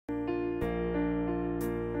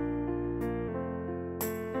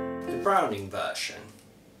Browning version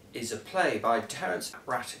is a play by Terrence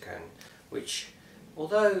Rattigan, which,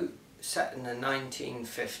 although set in the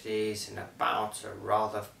 1950s and about a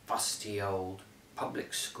rather fusty old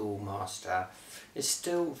public school master, is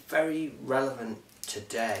still very relevant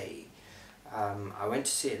today. I went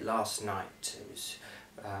to see it last night. It was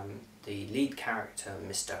the lead character,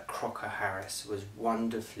 Mr. Crocker Harris, was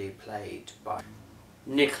wonderfully played by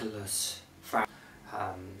Nicholas Farrell,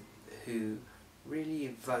 who really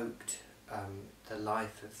evoked the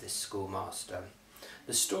life of this schoolmaster.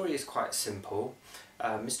 The story is quite simple.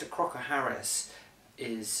 Mr. Crocker Harris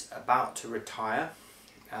is about to retire,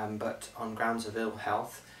 but on grounds of ill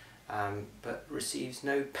health, but receives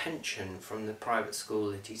no pension from the private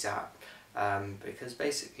school that he's at, because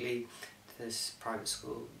basically this private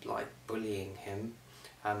school like bullying him.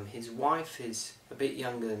 His wife is a bit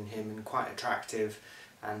younger than him and quite attractive,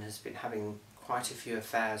 and has been having quite a few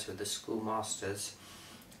affairs with the schoolmasters,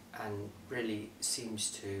 and really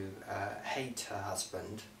seems to hate her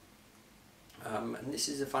husband. And this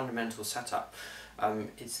is a fundamental setup.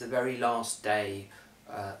 It's the very last day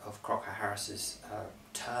of Crocker Harris's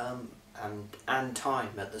term and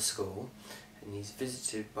time at the school, and he's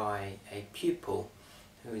visited by a pupil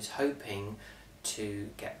who is hoping to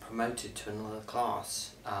get promoted to another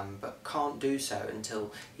class, but can't do so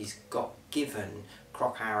until he's got given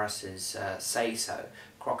Crocker Harris's say-so.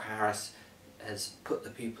 Crocker Harris has put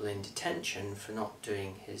the pupil in detention for not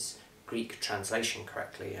doing his Greek translation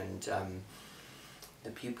correctly, and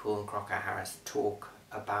the pupil and Crocker Harris talk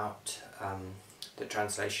about the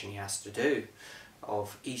translation he has to do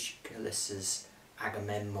of Aeschylus's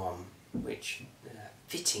Agamemnon, which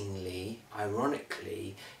fittingly,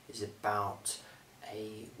 ironically, is about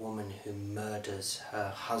a woman who murders her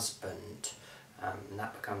husband, and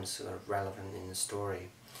that becomes sort of relevant in the story.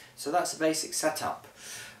 So that's the basic setup.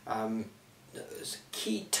 The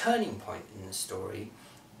key turning point in the story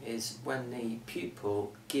is when the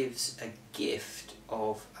pupil gives a gift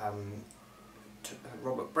of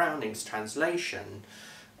Robert Browning's translation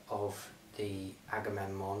of the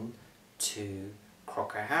Agamemnon to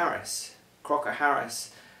Crocker Harris. Crocker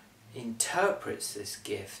Harris interprets this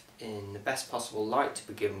gift in the best possible light to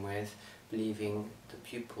begin with, believing the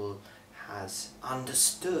pupil has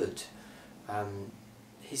understood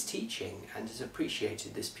his teaching and has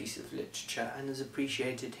appreciated this piece of literature and has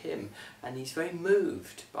appreciated him, and he's very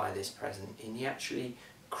moved by this present, and he actually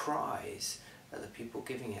cries at the people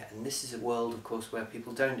giving it. And this is a world, of course, where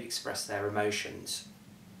people don't express their emotions.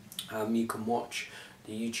 You can watch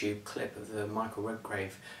the YouTube clip of the Michael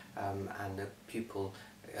Redgrave and the pupil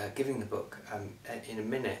giving the book in a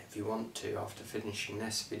minute if you want to, after finishing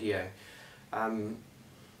this video.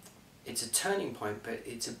 It's a turning point, but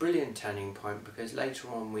it's a brilliant turning point, because later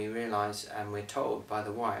on we realise, and we're told by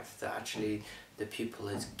the wife, that actually the pupil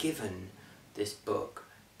has given this book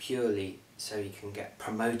purely so he can get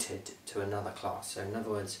promoted to another class. So in other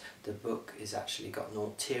words, the book has actually got an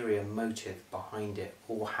ulterior motive behind it,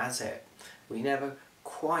 or has it? We never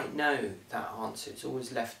quite know that answer. It's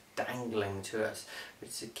always left dangling to us. But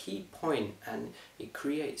it's a key point, and it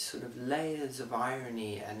creates sort of layers of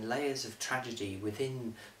irony and layers of tragedy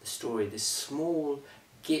within the story. This small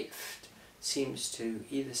gift seems to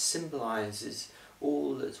either symbolises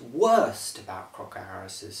all that's worst about Crocker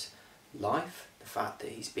Harris's life, the fact that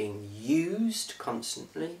he's being used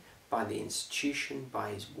constantly by the institution, by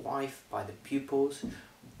his wife, by the pupils,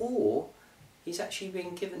 or he's actually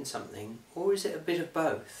being given something, or is it a bit of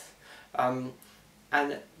both?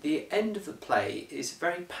 And the end of the play is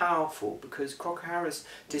very powerful, because Crocker Harris,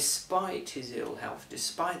 despite his ill health,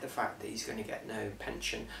 despite the fact that he's going to get no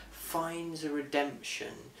pension, finds a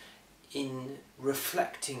redemption in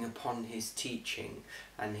reflecting upon his teaching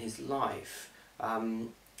and his life.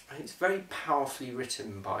 It's very powerfully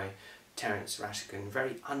written by Terrence Rattigan,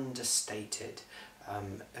 very understated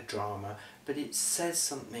a drama, but it says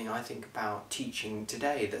something, I think, about teaching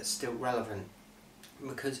today that's still relevant,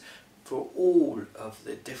 because for all of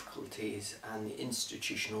the difficulties and the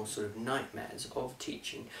institutional sort of nightmares of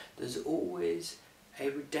teaching, there's always a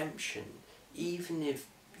redemption. Even if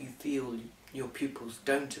you feel your pupils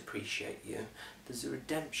don't appreciate you, there's a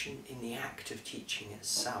redemption in the act of teaching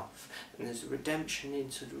itself, and there's a redemption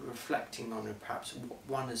in sort of reflecting on perhaps what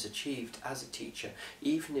one has achieved as a teacher.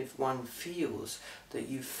 Even if one feels that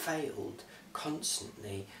you've failed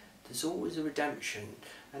constantly, there's always a redemption.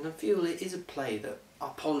 And I feel it is a play that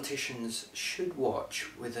our politicians should watch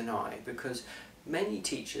with an eye, because many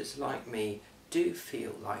teachers like me do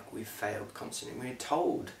feel like we've failed constantly. We're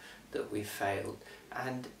told that we've failed,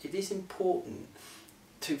 and it is important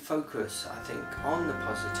to focus, I think, on the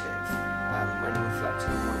positive when reflecting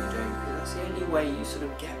on what you're doing, because that's the only way you sort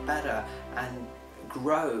of get better and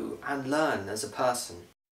grow and learn as a person.